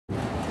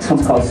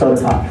one's called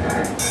Soda Pop.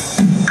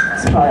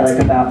 It's probably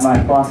like about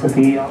my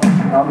philosophy on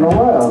the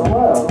world.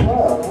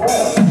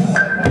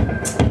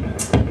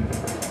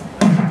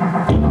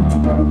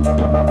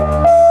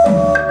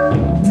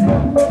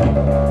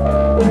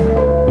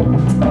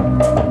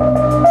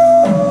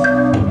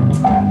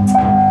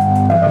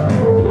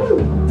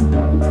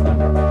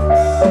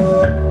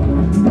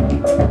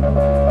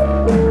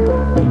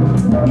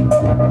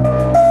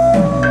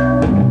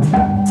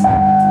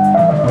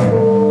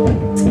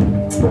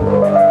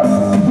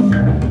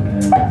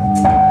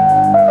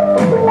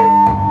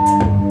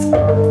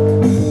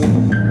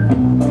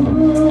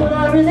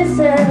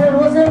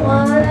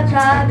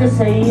 To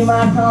say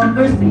my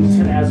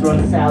conversation has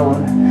run sour,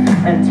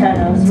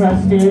 antennas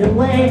rusted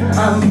away.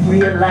 I'm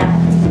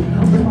relaxed,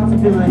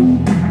 responsibility,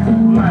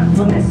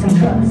 mindfulness and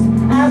trust.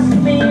 Ask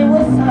me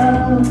what's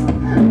up,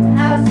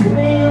 ask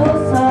me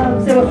what's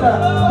up. Say what's up.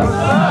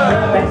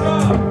 Thanks.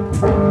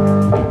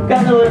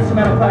 Got a little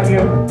instrumental part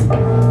here.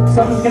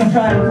 Someone's gonna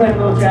try and play a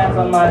little jazz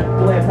on my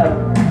delay pedal.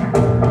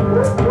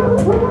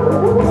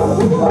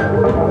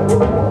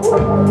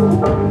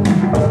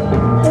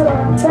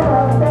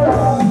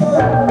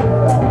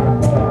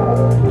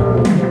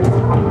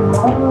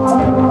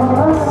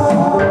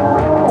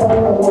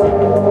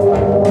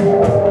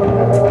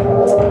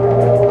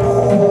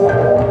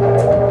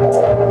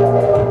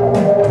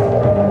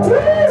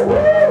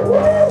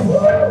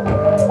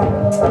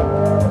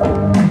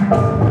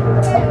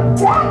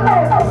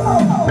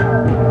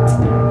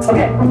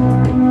 Okay,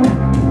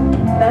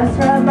 that's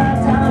right, my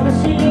time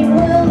machine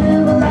will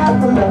live a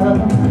life of love.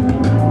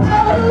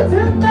 Oh,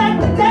 took back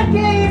the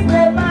decades,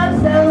 let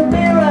myself be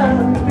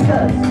loved.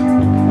 Because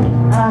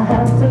I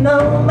have to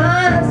know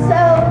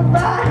myself, I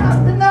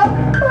have to know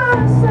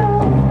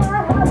myself, I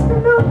have to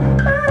know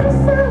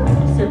myself.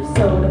 Sip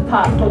soda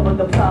pop over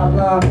the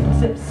problem,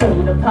 sip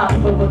soda pop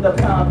over the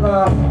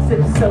problem,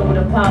 sip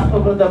soda pop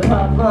over the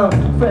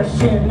problem.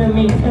 Fresh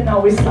enemy can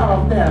always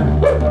solve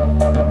them.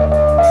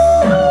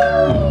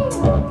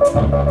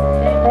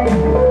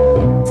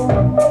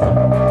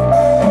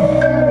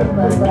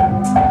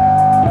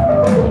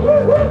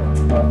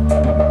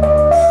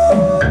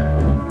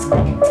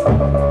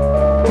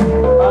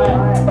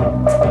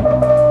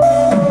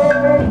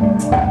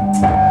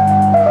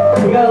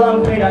 We got a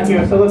long fade out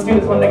here, so let's do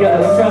this one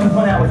together. Let's try this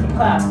one out with some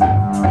class.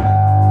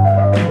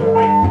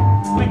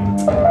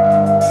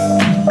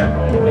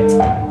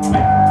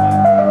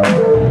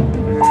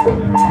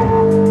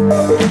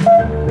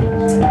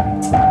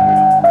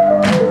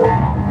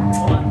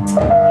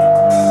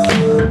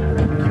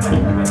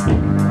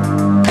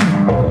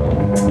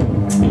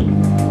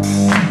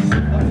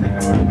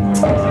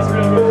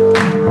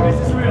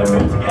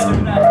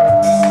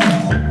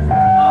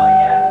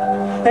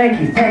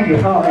 Thank you,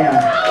 oh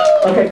man.